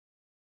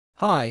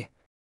Hi,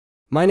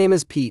 my name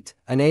is Pete,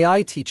 an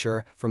AI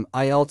teacher from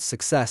IELTS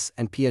Success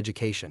and P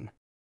Education.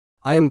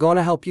 I am going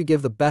to help you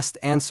give the best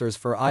answers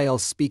for IELTS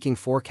speaking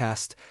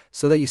forecast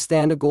so that you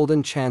stand a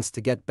golden chance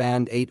to get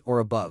band 8 or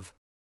above.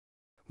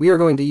 We are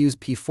going to use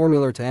P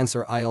formula to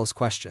answer IELTS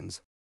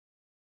questions.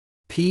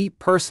 P.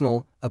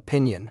 Personal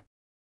opinion.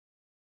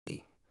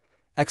 E.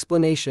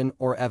 Explanation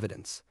or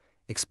evidence.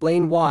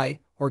 Explain why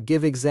or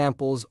give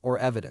examples or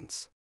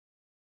evidence.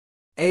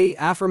 A.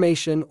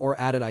 Affirmation or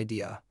added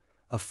idea.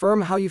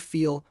 Affirm how you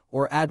feel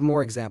or add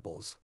more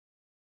examples.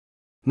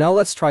 Now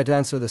let's try to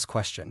answer this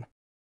question.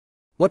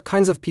 What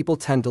kinds of people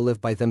tend to live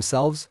by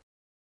themselves?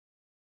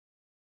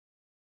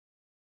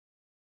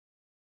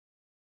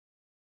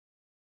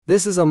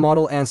 This is a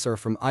model answer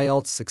from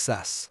IELTS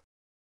Success.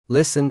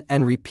 Listen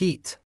and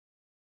repeat.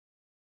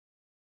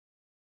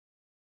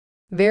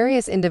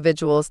 Various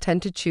individuals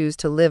tend to choose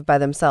to live by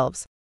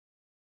themselves.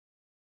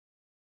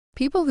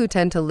 People who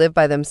tend to live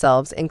by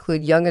themselves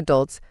include young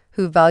adults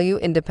who value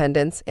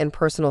independence and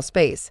personal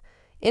space,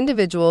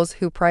 individuals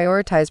who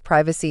prioritize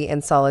privacy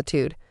and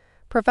solitude,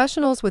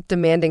 professionals with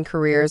demanding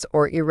careers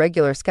or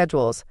irregular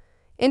schedules,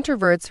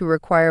 introverts who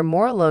require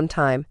more alone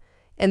time,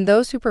 and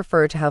those who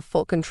prefer to have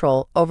full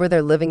control over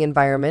their living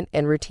environment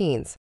and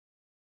routines.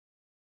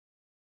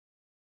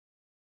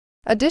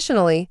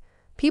 Additionally,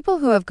 people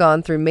who have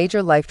gone through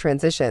major life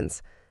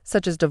transitions,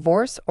 such as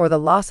divorce or the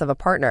loss of a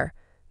partner,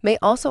 may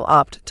also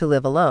opt to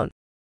live alone.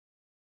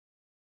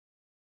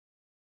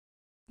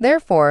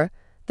 Therefore,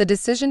 the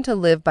decision to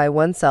live by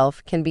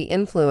oneself can be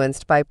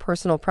influenced by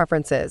personal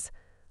preferences,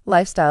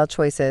 lifestyle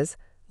choices,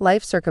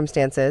 life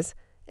circumstances,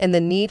 and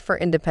the need for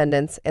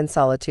independence and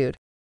solitude.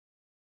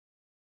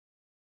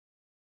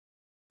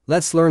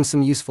 Let's learn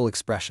some useful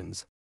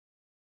expressions.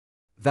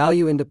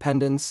 Value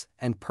independence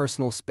and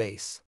personal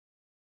space.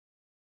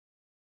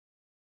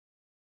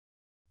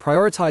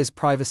 Prioritize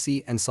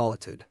privacy and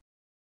solitude.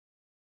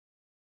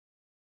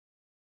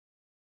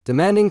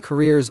 Demanding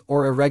careers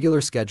or irregular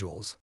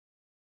schedules.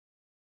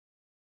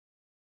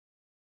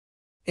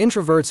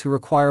 Introverts who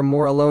require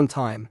more alone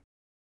time.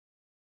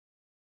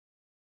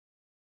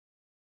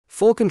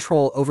 Full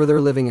control over their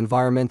living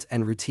environment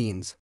and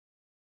routines.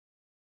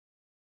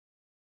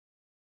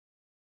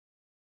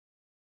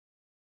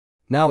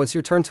 Now it's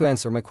your turn to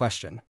answer my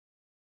question.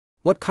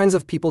 What kinds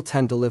of people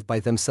tend to live by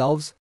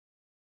themselves?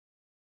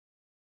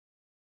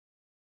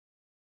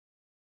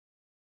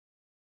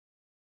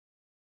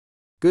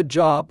 Good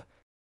job!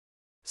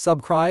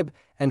 Subscribe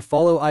and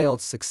follow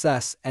IELTS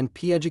Success and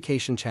P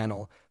Education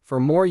channel for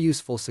more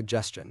useful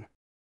suggestion.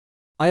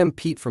 I am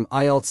Pete from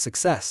IELTS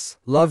Success.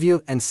 Love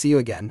you and see you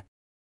again.